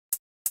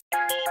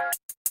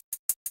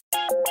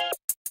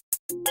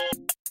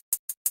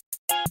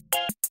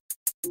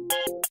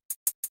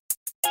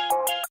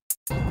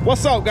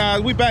What's up,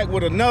 guys? We back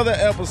with another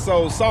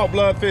episode, Salt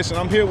Blood Fishing.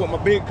 I'm here with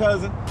my big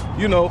cousin,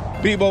 you know,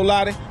 Bebo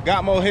Lottie.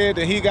 Got more head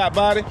than he got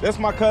body. That's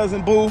my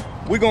cousin Boo.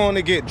 We're going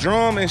to get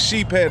drum and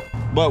sheephead,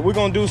 but we're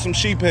gonna do some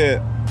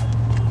sheephead.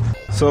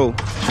 So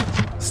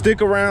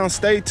stick around,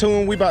 stay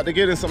tuned. We about to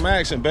get in some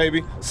action,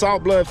 baby.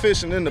 Salt Blood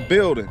Fishing in the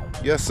building.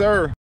 Yes,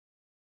 sir.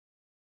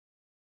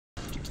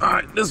 All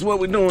right, this is what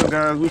we're doing,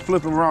 guys. We're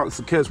flipping rocks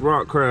to catch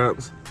rock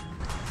crabs.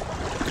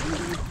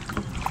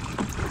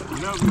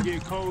 Whenever we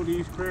get cold,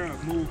 these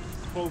crabs move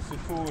closer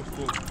towards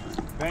the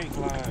bank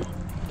line.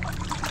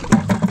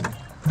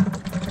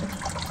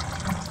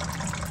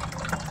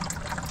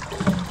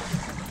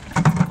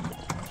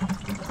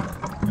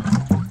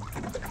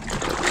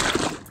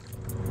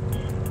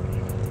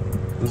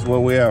 This is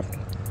what we have.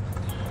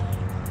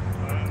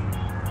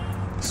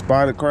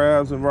 Spotted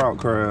crabs and rock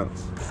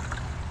crabs.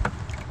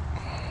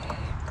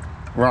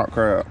 Rock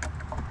crab.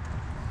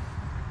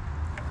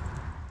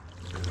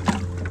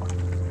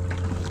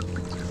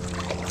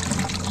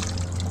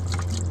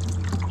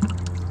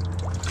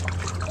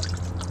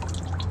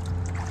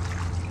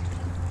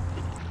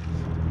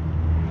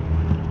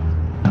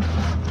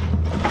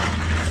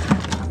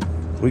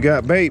 We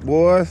got bait,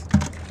 boys.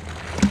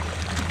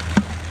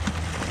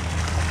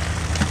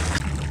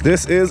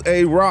 This is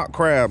a rock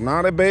crab,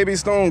 not a baby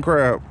stone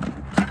crab.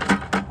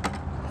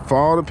 For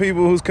all the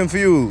people who's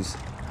confused,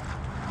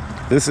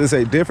 this is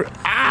a different.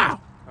 Ow!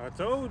 I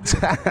told you.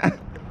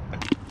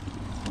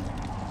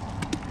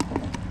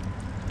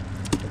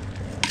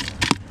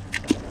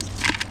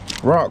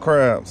 Rock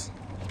crabs.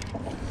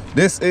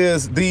 This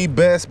is the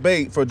best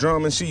bait for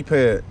drum and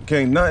sheephead.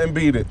 Can't nothing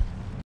beat it.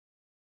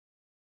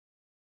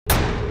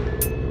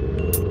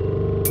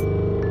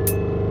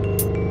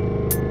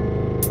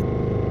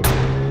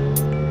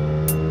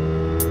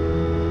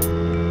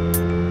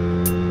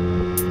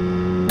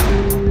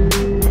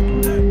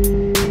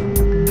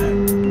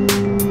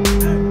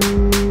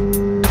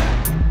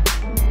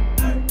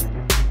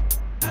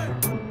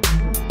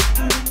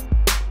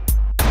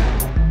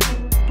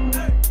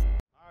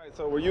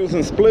 So we're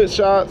using split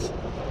shots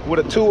with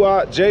a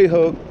 2-aught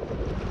J-hook,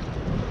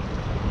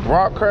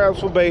 rock crabs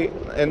for bait,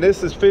 and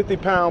this is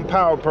 50-pound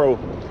Power Pro.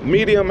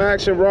 Medium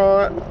action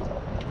rod.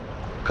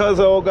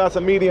 Cuzzo got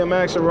some medium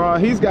action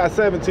rod. He's got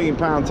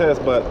 17-pound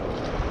test, but.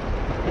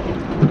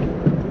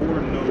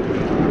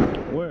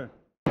 Where?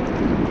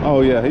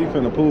 Oh yeah, he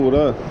finna pool with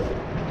us.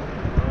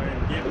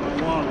 Get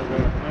my wallet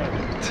back.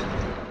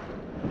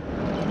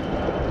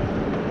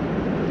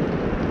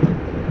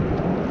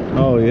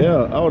 Oh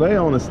yeah. Oh, they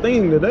on a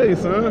sting today,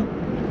 son.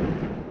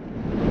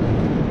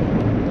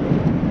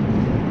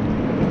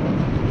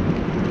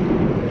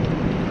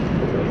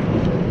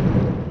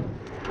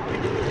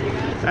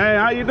 Hey,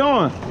 how you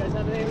doing? You guys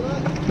have any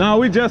luck? No,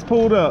 we just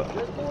pulled up.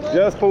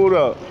 Just pulled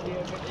up?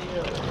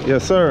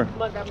 Yes, sir.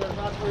 Come on, grab my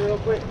rod for you real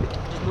quick.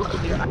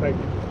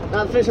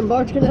 Not fishing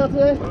barking out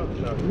today?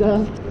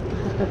 No.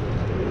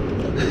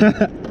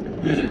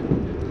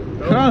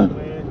 Huh?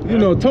 You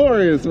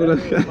notorious with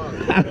us.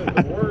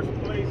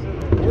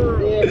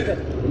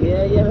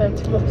 Yeah, man,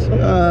 too much.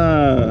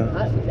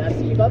 I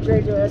see you've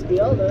upgraded your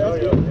SBL though, that's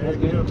good. That's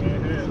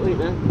good. Sweet,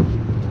 man.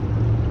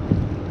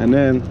 And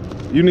then,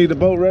 you need the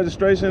boat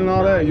registration and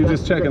all that? You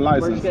just checking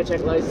license? We're just gonna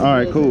check license. All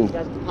right, cool. You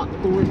guys pop the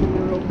coolers for me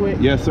real quick.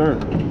 Yes, sir.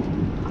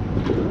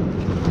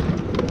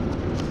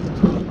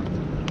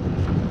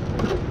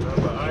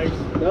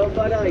 No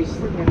butt ice.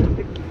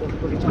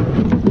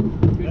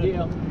 Good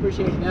deal.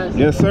 Appreciate it, guys.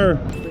 Yes, sir.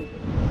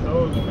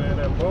 Told you, man,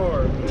 that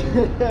bar,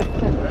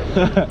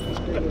 man.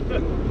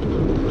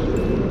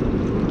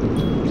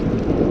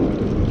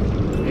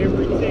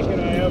 Every ticket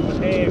I ever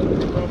had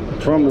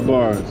was from the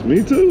bars.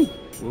 Me too.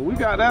 Well, we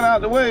got that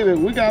out the way.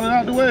 We got it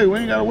out the way. We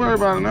ain't got to worry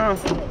about it now.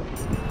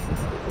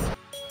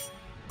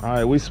 All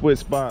right, we switch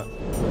spots.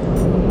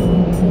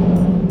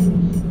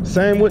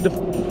 Same with the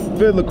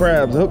fiddler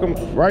crabs. Hook them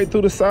right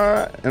through the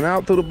side and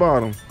out through the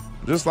bottom.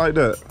 Just like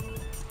that.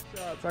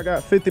 I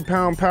got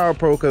 50-pound Power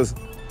Pro because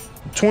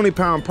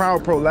 20-pound Power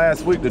Pro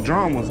last week, the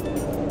drum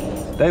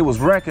they was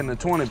wrecking the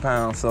 20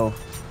 pounds. So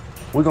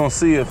we're going to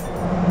see if.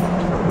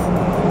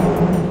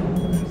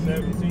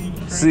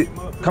 17.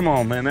 Come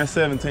on, man, that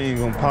 17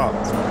 gonna pop.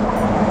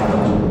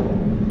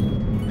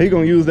 He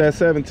gonna use that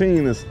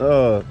 17 as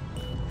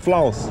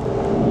floss.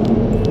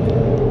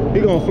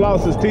 He gonna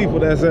floss his teeth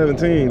with that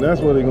 17.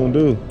 That's what he gonna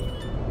do.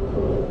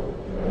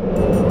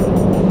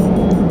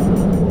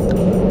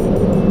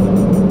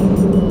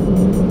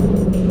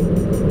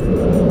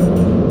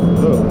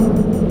 Look.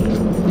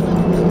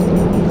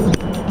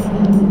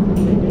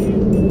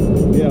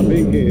 Yeah,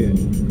 big head.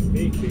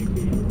 Big head.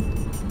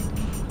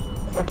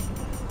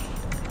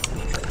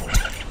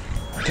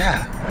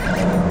 God.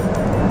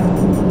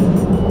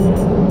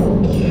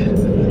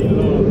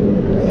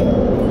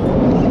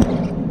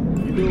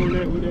 You doing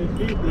that with that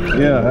 50?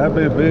 Yeah, that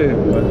been big,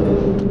 but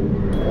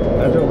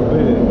that joke was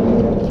big.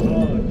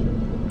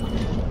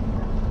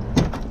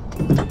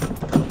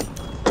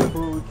 That's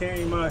what we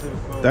came out here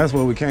for. That's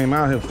what we came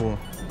out here for.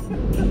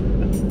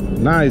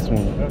 Nice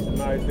one. That's a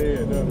nice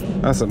head, though.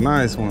 That's a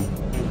nice one.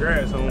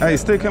 Congrats on Hey, that.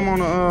 stick him on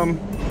the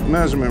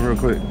measurement real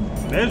quick.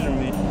 Measure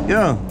me?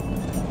 Yeah.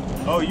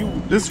 Oh, you.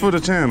 This for the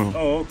channel.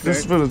 Oh, okay.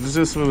 Just for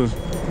the.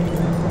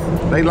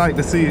 They like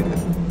to see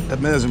the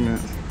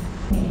measurements.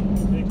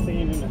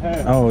 16 and a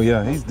half. Oh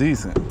yeah, he's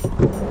decent.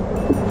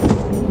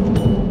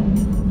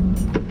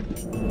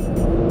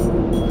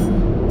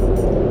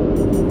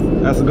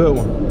 That's a good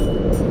one.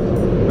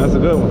 That's a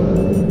good one.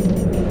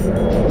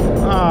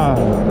 Ah,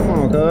 come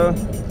on, cuz.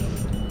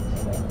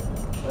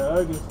 The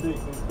ugly stick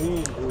is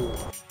being good.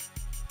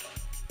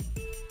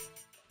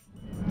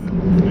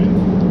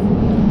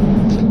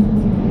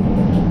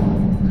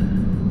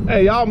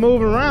 Hey, y'all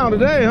moving around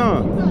today,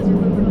 huh?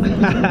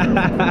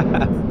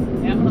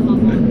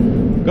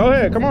 Go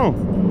ahead, come on.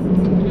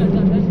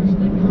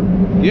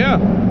 Yeah.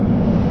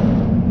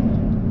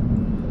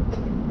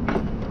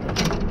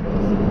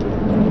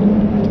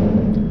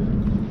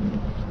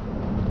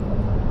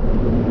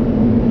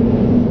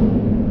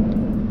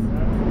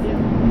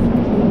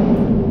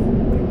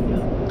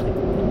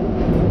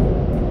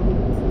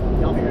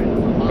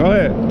 Go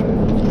ahead.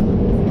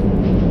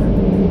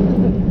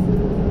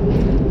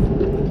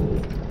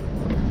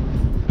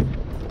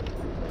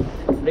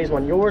 These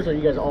one yours or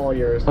you guys all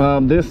yours?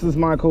 This is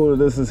my cooler,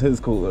 this is his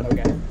cooler.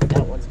 Okay,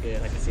 that one's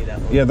good. I can see that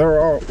one. Yeah, they're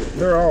all,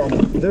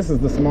 this is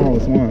the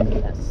smallest one.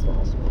 That's the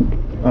smallest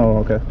one. Oh,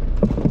 okay.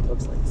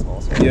 Looks like the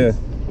smallest one. Yeah.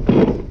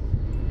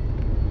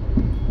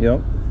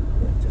 Yep.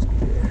 Just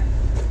here.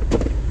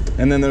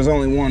 And then there's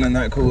only one in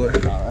that cooler.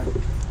 Alright.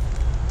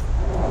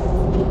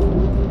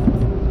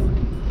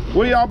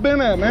 Where y'all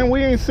been at, man?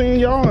 We ain't seen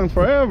y'all in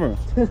forever.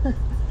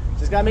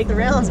 Just gotta make the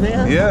rounds,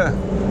 man. Yeah.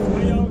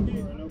 What y'all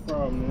get? No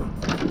problem, man.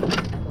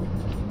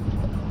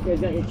 You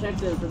guys got your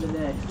checks in for the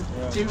day.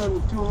 Yeah. Two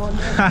and one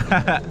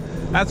day.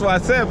 That's what I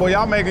said, boy.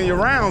 Y'all making your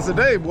rounds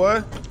today,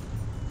 boy.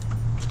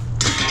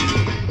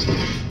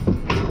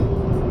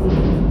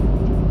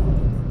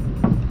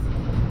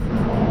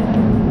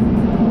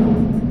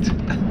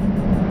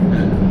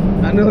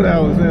 I knew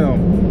that was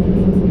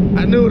them.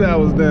 I knew that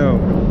was them.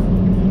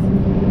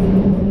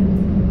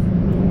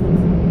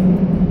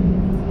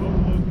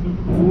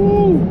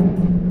 Woo!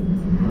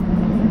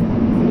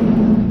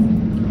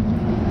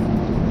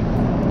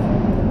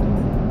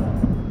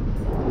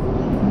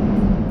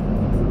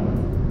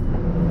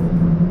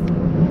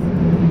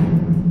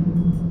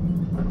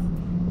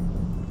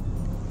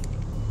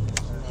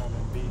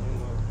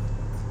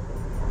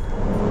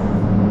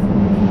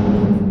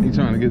 He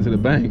trying to get to the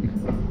bank.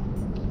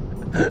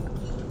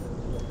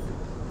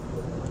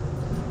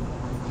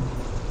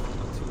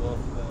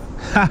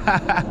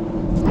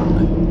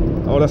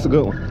 Oh, that's a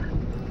good one.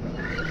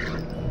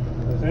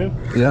 That's him?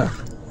 Yeah.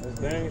 That's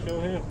dang, show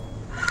him.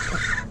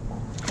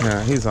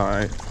 Yeah, he's all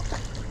right.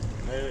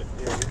 Yeah,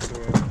 he's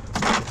good.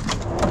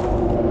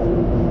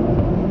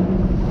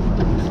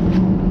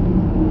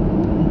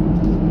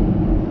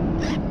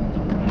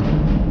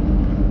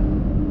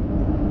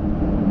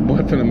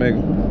 Boy, finna make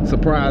a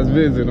surprise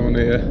visit on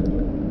there.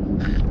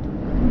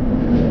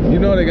 You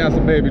know they got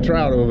some baby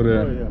trout over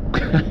there. Oh, yeah.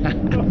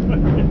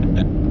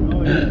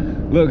 Oh, yeah.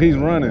 Look, he's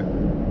running.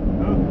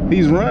 Huh?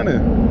 He's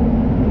running.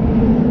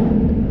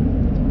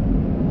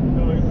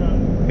 No, he's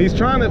not. He's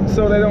trying to,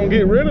 so they don't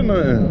get rid of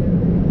nothing.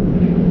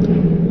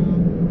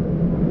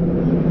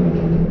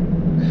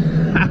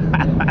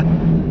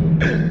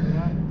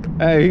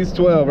 Hey, he's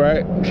 12,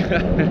 right?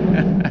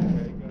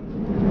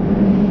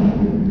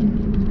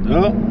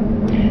 Oh.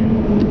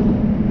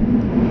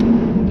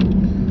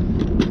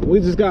 We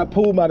just got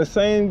pulled by the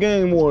same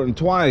game warden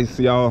twice,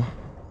 y'all.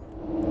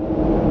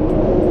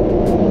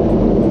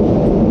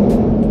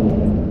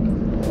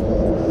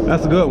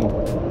 That's a good one.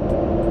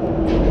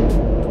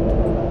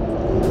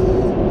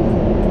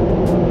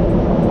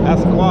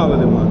 That's a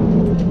quality one.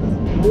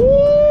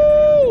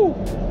 Woo!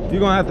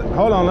 You're gonna have to,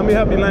 hold on, let me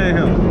help you land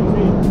him.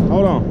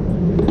 Hold on.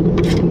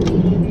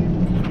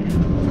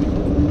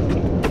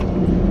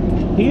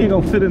 He ain't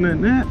gonna fit in that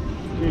net.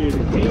 Yeah, the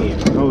team.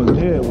 Oh, his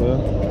head will.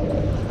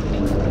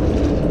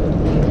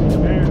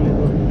 Barely,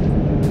 but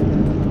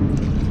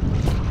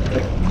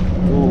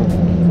Oh.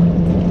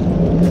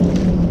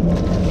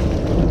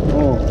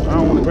 Oh, I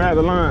don't want to grab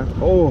the line.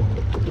 Oh.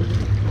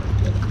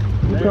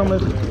 You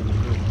coming?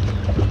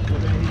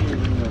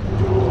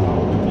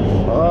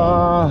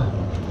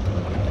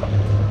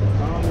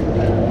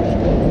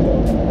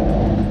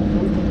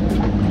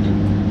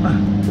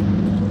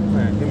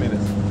 Man, give me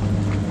this.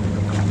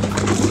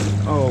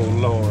 Oh,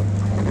 Lord.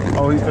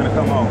 Oh, he's gonna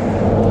come off.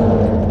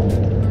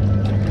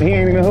 He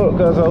ain't even hooked,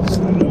 cuz-o.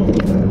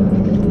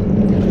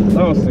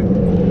 Lost him.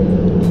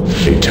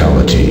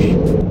 Fatality.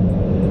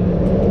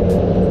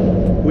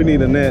 We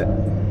need a net.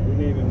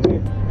 we need a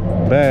net.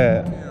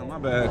 Bad. Yeah, my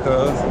bad,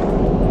 cuz.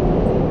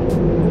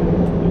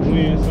 You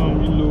win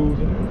some, you lose.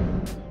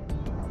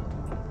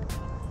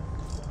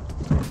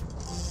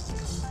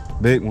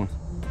 Big one.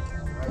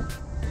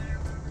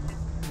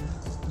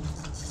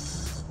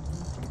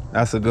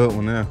 That's a good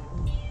one there.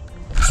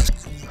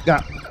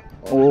 Got.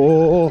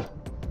 Oh.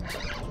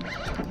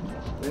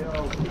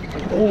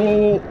 Oh.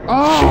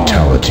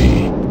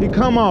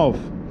 ain't come off.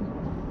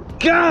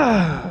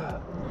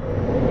 God,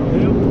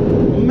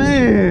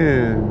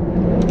 man.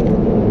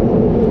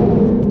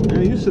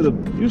 Man,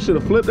 you should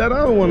have flipped that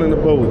other one in the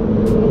boat.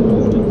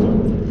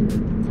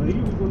 He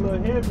was a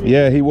little heavy.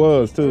 Yeah, he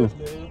was too.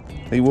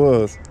 He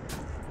was.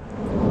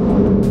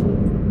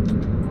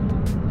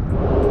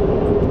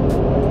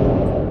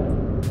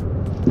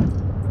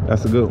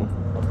 That's a good one.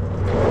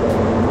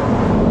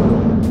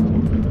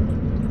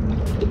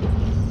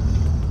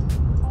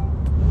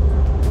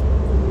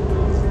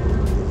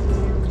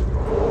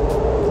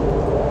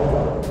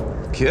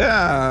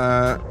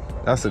 Yeah,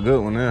 that's a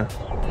good one there.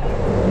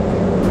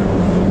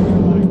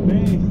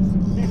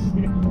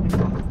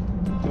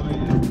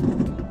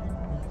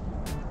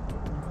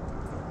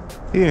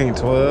 He ain't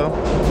 12.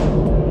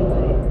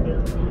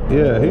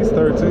 Yeah, he's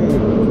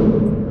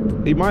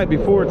 13. He might be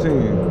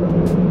 14.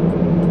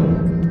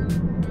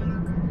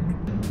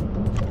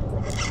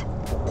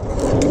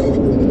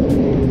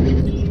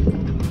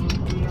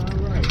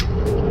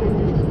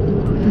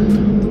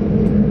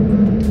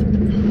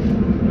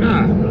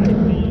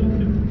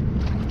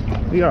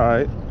 He all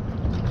right.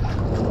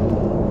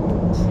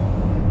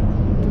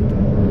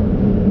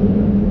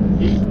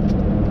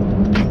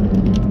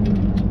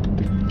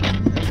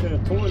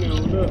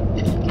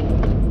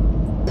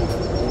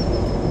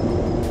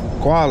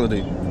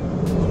 Quality.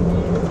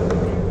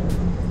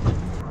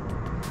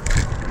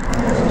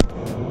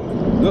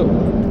 Look.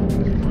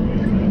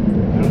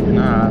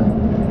 Nah.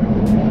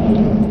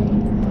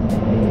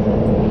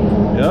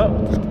 Yep.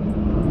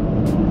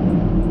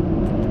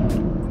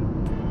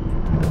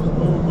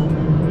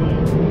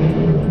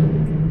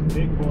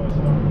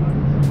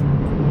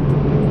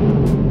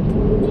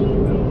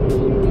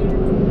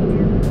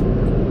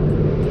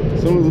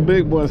 As soon as the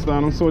big boy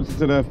start, I'm switching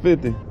to that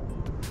 50.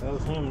 That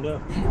was him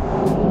though.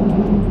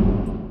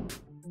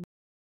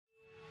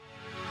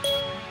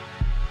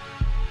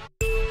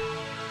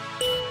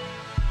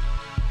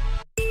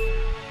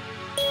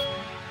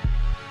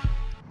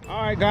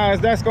 All right, guys,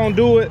 that's gonna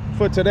do it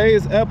for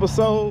today's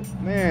episode.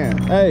 Man,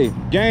 hey,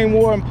 game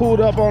warden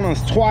pulled up on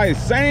us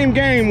twice. Same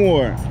game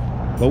warden.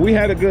 But we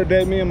had a good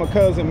day, me and my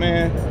cousin,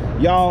 man.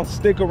 Y'all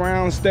stick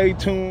around, stay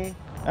tuned.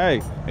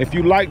 Hey, if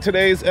you like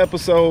today's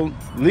episode,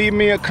 leave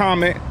me a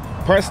comment,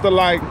 press the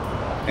like,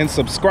 and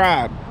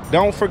subscribe.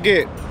 Don't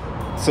forget,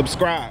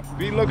 subscribe.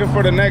 Be looking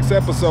for the next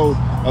episode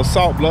of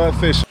Salt Blood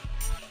Fishing.